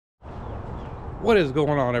What is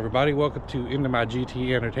going on, everybody? Welcome to Into My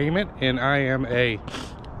GT Entertainment, and I am a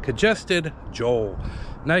congested Joel.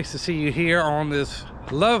 Nice to see you here on this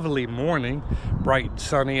lovely morning, bright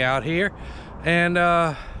sunny out here. And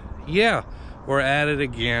yeah, we're at it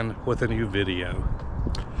again with a new video.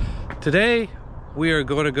 Today we are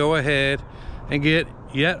going to go ahead and get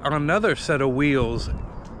yet another set of wheels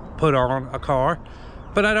put on a car,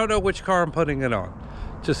 but I don't know which car I'm putting it on.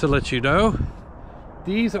 Just to let you know,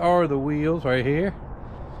 these are the wheels right here,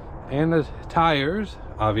 and the tires,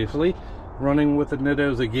 obviously, running with the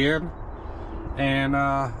Nittos again. And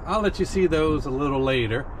I'll let you see those a little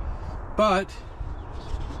later, but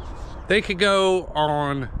they could go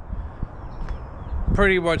on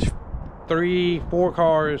pretty much 3-4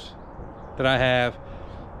 cars that I have.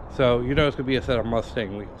 So you know it's gonna be a set of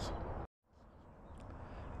Mustang wheels.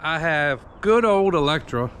 I have good old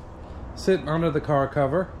Electra sitting under the car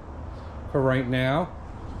cover for right now.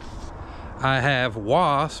 I have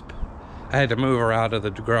Wasp. I had to move her out of the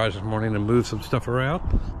garage this morning and move some stuff around,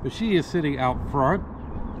 but she is sitting out front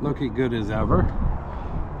looking good as ever.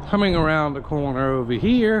 Coming around the corner over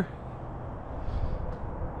here,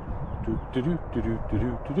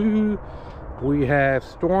 we have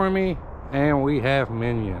Stormy and we have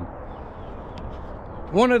Minion.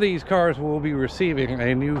 One of these cars will be receiving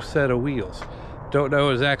a new set of wheels. Don't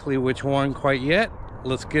know exactly which one quite yet.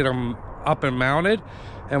 Let's get them up and mounted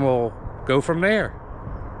and we'll go from there.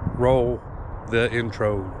 Roll the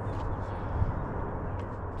intro.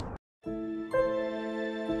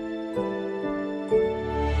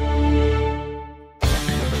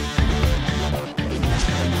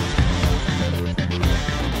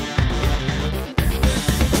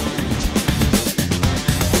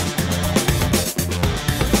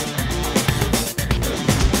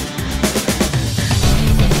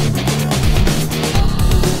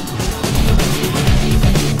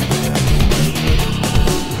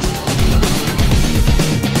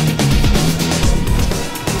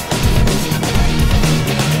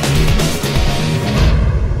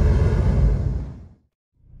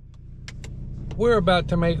 We're about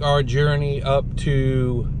to make our journey up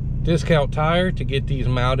to Discount Tire to get these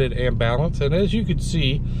mounted and balanced. And as you can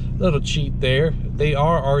see, little cheat there, they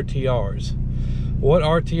are RTRs. What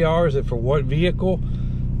RTRs and for what vehicle,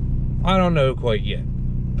 I don't know quite yet,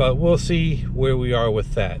 but we'll see where we are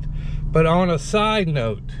with that. But on a side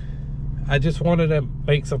note, I just wanted to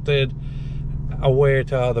make something aware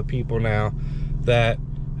to other people now that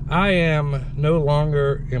I am no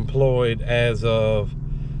longer employed as of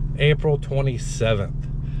April 27th.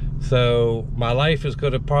 So my life is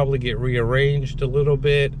going to probably get rearranged a little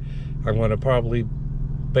bit. I'm going to probably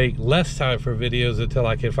make less time for videos until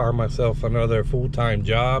I can find myself another full-time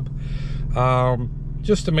job,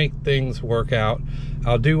 just to make things work out.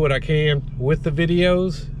 I'll do what I can with the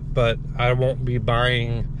videos, but I won't be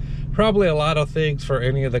buying probably a lot of things for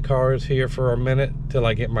any of the cars here for a minute till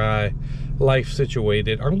I get my life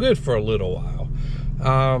situated. I'm good for a little while.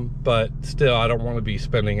 But still, I don't want to be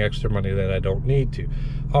spending extra money that I don't need to.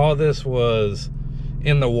 All this was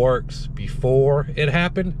in the works before it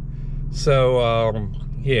happened. So,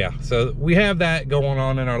 yeah, so we have that going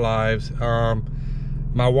on in our lives.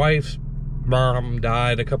 My wife's mom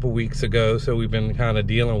died a couple weeks ago, so we've been kind of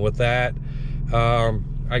dealing with that.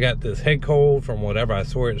 I got this head cold from whatever, I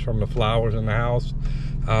swear it's from the flowers in the house.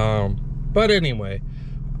 But anyway,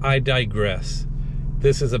 I digress.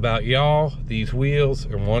 This is about y'all, these wheels,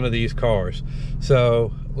 and one of these cars.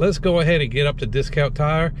 So let's go ahead and get up to Discount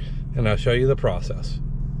Tire and I'll show you the process.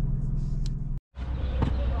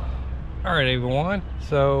 All right, everyone.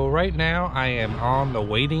 So right now I am on the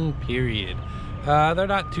waiting period. They're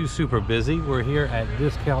not too super busy. We're here at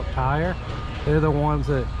Discount Tire. They're the ones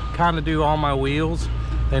that kind of do all my wheels.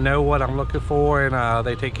 They know what I'm looking for, and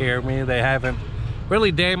they take care of me. They haven't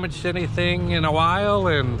really damaged anything in a while,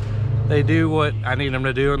 and they do what I need them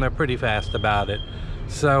to do, and they're pretty fast about it.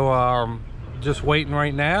 So just waiting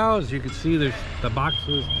right now. As you can see, there's the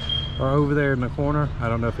boxes are over there in the corner. I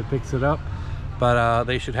don't know if it picks it up, but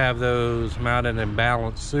they should have those mounted and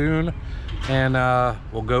balanced soon, and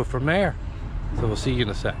we'll go from there. So we'll see you in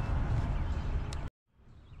a sec.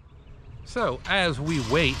 So as we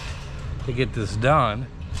wait to get this done,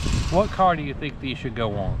 what car do you think these should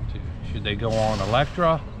go on to? Should they go on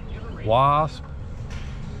Electra, Wasp,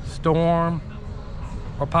 Storm,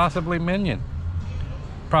 or possibly Minion?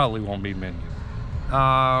 Probably won't be Minion.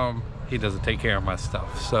 He doesn't take care of my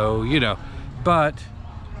stuff, so you know. But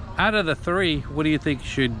out of the three, what do you think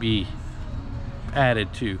should be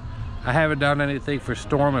added to? I haven't done anything for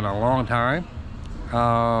Storm in a long time.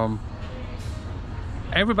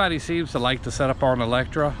 Everybody seems to like to set up on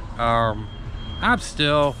Electra. I'm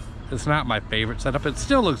still It's not my favorite setup. It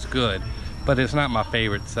still looks good, but it's not my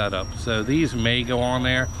favorite setup. So these may go on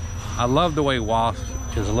there. I love the way Wasp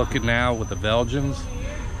is looking now with the Belgians.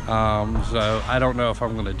 So I don't know if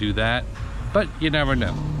I'm gonna do that, but you never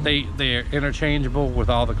know. They're interchangeable with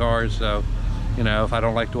all the cars. So, you know, if I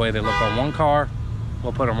don't like the way they look on one car,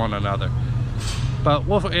 we'll put them on another. But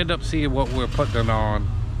we'll end up seeing what we're putting on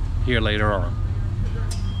here later on.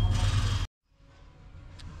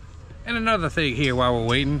 And another thing here while we're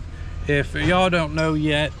waiting, if y'all don't know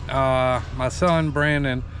yet, my son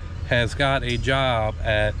Brandon has got a job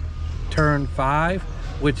at Turn 5,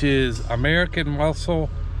 which is American Muscle,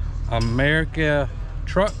 America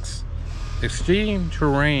Trucks, Extreme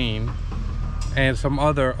Terrain, and some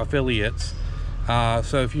other affiliates.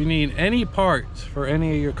 So if you need any parts for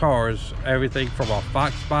any of your cars, everything from a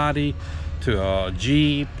Fox body to a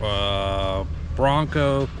Jeep,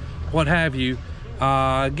 Bronco, what have you,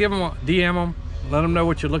 give them, DM them, let them know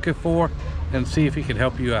what you're looking for, and see if he can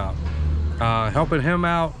help you out. Helping him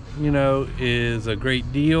out, you know, is a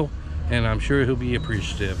great deal, and I'm sure he'll be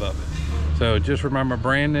appreciative of it. So just remember,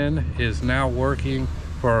 Brandon is now working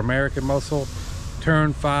for American Muscle,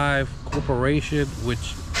 Turn 5 Corporation,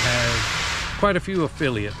 which has quite a few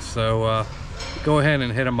affiliates. So go ahead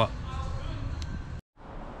and hit them up.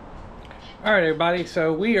 All right, everybody,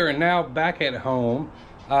 so we are now back at home.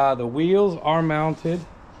 The wheels are mounted.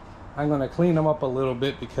 I'm going to clean them up a little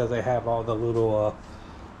bit because they have all the little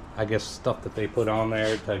I guess stuff that they put on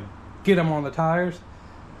there to get them on the tires.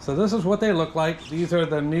 So this is what they look like. These are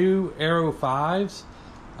the new Aero 5s.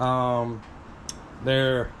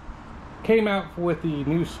 They're came out with the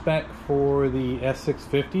new spec for the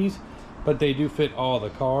S650s, but they do fit all the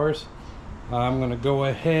cars. I'm going to go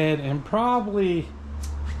ahead and probably,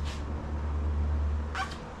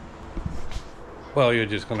 well, you're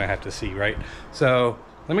just going to have to see, right? So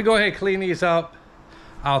let me go ahead and clean these up.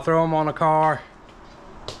 I'll throw them on a car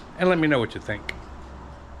and let me know what you think.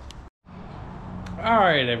 All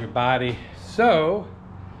right, everybody, so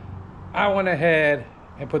I went ahead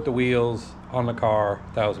and put the wheels on the car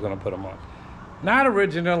that I was going to put them on. Not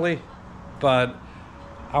originally, but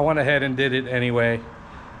I went ahead and did it anyway.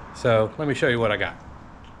 So let me show you what I got.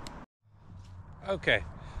 Okay,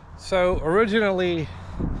 so originally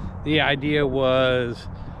the idea was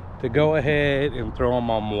to go ahead and throw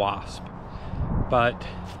them on Wasp, but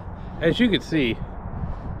as you can see,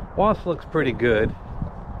 Wasp looks pretty good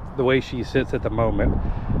the way she sits at the moment.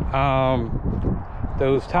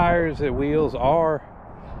 Those tires and wheels are,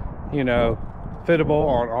 you know, fittable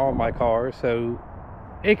on all my cars, so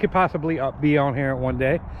it could possibly be on here one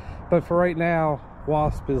day, but for right now,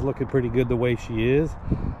 Wasp is looking pretty good the way she is,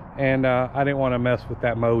 and I didn't want to mess with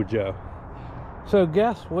that mojo. So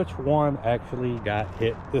guess which one actually got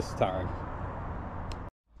hit this time?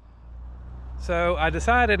 So I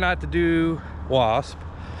decided not to do Wasp.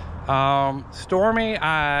 Stormy,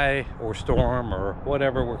 or Storm, or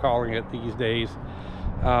whatever we're calling it these days,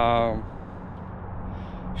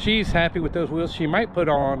 she's happy with those wheels. She might put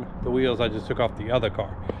on the wheels I just took off the other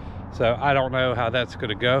car, so I don't know how that's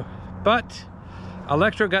gonna go. But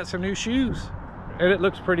Electra got some new shoes and it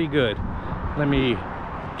looks pretty good. Let me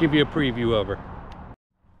give you a preview of her.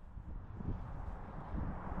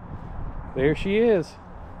 There she is.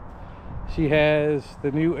 She has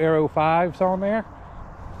the new Aero 5s on there.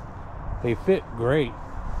 They fit great.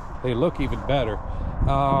 They look even better.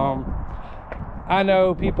 I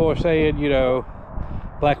know people are saying, you know,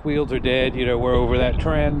 black wheels are dead, you know, we're over that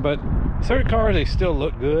trend, but certain cars, they still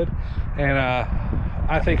look good, and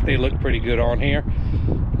I think they look pretty good on here.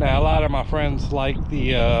 Now, a lot of my friends like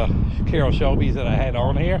the Carroll Shelbys that I had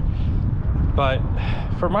on here, but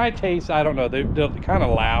for my taste, I don't know, they're kind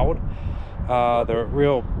of loud. They're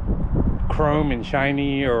real chrome and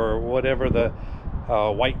shiny, or whatever, the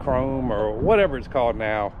white chrome or whatever it's called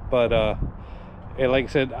now, but like I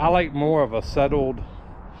said, I like more of a settled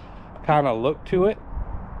kind of look to it,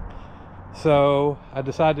 so I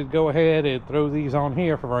decided to go ahead and throw these on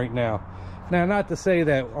here for right now. Now, not to say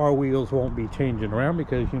that our wheels won't be changing around,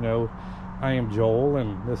 because, you know, I am Joel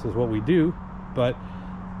and this is what we do, but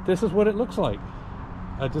this is what it looks like.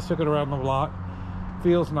 I just took it around the block.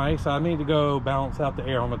 Feels nice. I need to go balance out the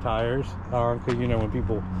air on the tires, because, you know, when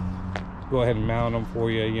people go ahead and mount them for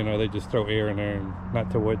you, you know, they just throw air in there and not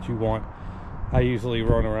to what you want. I usually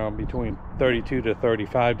run around between 32 to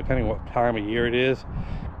 35, depending what time of year it is.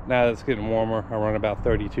 Now that it's getting warmer, I run about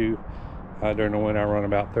 32. During the winter, I run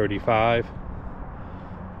about 35.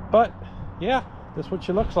 But yeah, this is what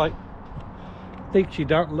she looks like. I think she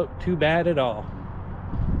don't look too bad at all.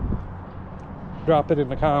 Drop it in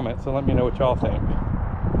the comments and let me know what y'all think.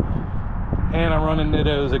 And I'm running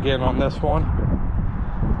Nittos again on this one.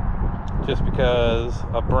 just because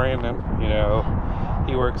of Brandon. You know,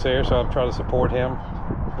 he works there, so I'm trying to support him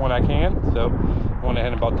when I can. So I went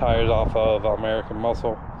ahead and bought tires off of American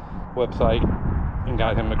Muscle website and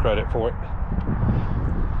got him the credit for it.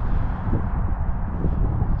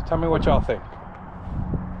 So tell me what y'all think.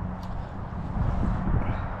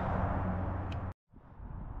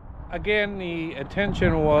 Again, the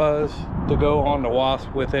intention was to go on the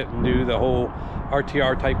Wasp with it and do the whole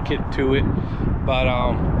RTR type kit to it, but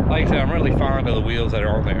like I said, I'm really fond of the wheels that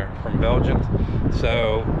are on there from Belgians.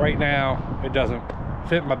 So right now it doesn't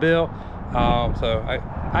fit my bill. So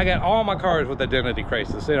I got all my cars with identity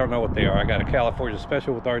crisis. They don't know what they are. I got a California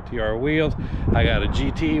Special with RTR wheels. I got a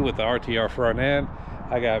GT with the RTR front end.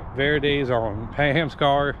 I got Verdes on Pam's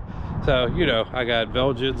car. So, you know, I got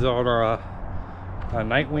Belgians on a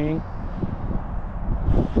Nightwing.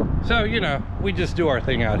 So, you know, we just do our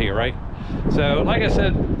thing out here, right? So like I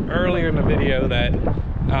said earlier in the video, that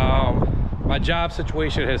my job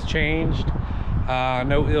situation has changed.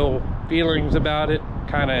 No ill feelings about it,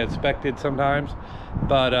 kind of expected sometimes,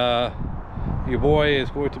 but your boy is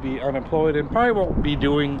going to be unemployed and probably won't be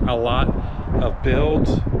doing a lot of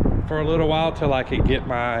builds for a little while till I can get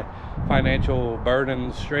my financial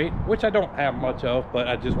burdens straight, which I don't have much of, but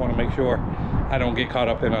I just want to make sure I don't get caught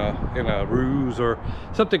up in a ruse or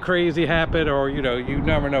something crazy happen, or you know, you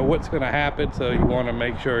never know what's going to happen, so you want to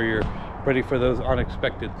make sure you're ready for those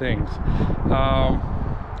unexpected things.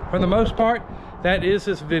 For the most part, that is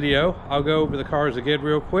this video. I'll go over the cars again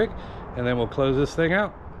real quick and then we'll close this thing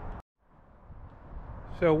out.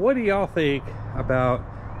 So what do y'all think about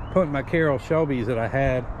putting my Carroll Shelbys that I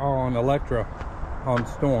had on Electra on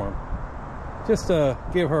Storm, just to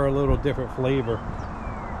give her a little different flavor?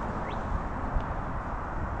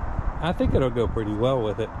 I think it'll go pretty well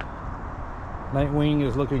with it. Nightwing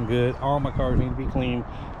is looking good. All my cars need to be clean.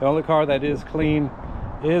 The only car that is clean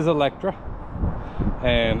is Electra,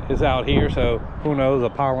 and it's out here, so who knows,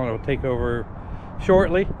 Apollon will take over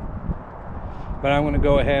shortly. But I'm going to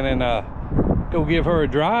go ahead and go give her a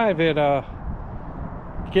drive and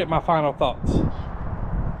get my final thoughts.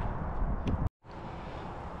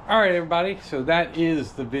 All right, everybody, so that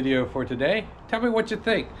is the video for today. Tell me what you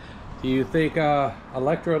think. Do you think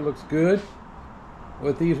Electra looks good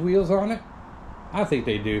with these wheels on it? I think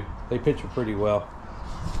they do. They picture pretty well.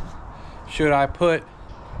 Should I put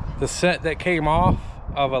the set that came off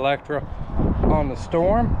of Electra on the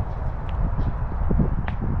Storm?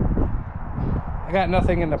 I got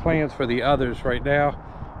nothing in the plans for the others right now.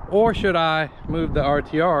 Or should I move the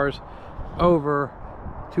RTRs over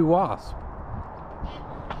to Wasp?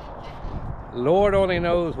 Lord only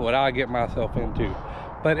knows what I get myself into.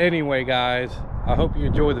 But anyway, guys, I hope you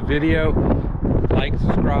enjoyed the video. Like,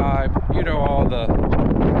 subscribe, you know, all the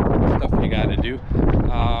stuff you got to do.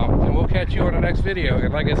 And we'll catch you on the next video.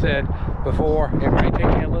 And like I said before, it might take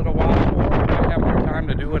me a little while, or I might have more time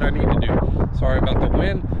to do what I need to do. Sorry about the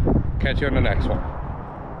wind. Catch you on the next one.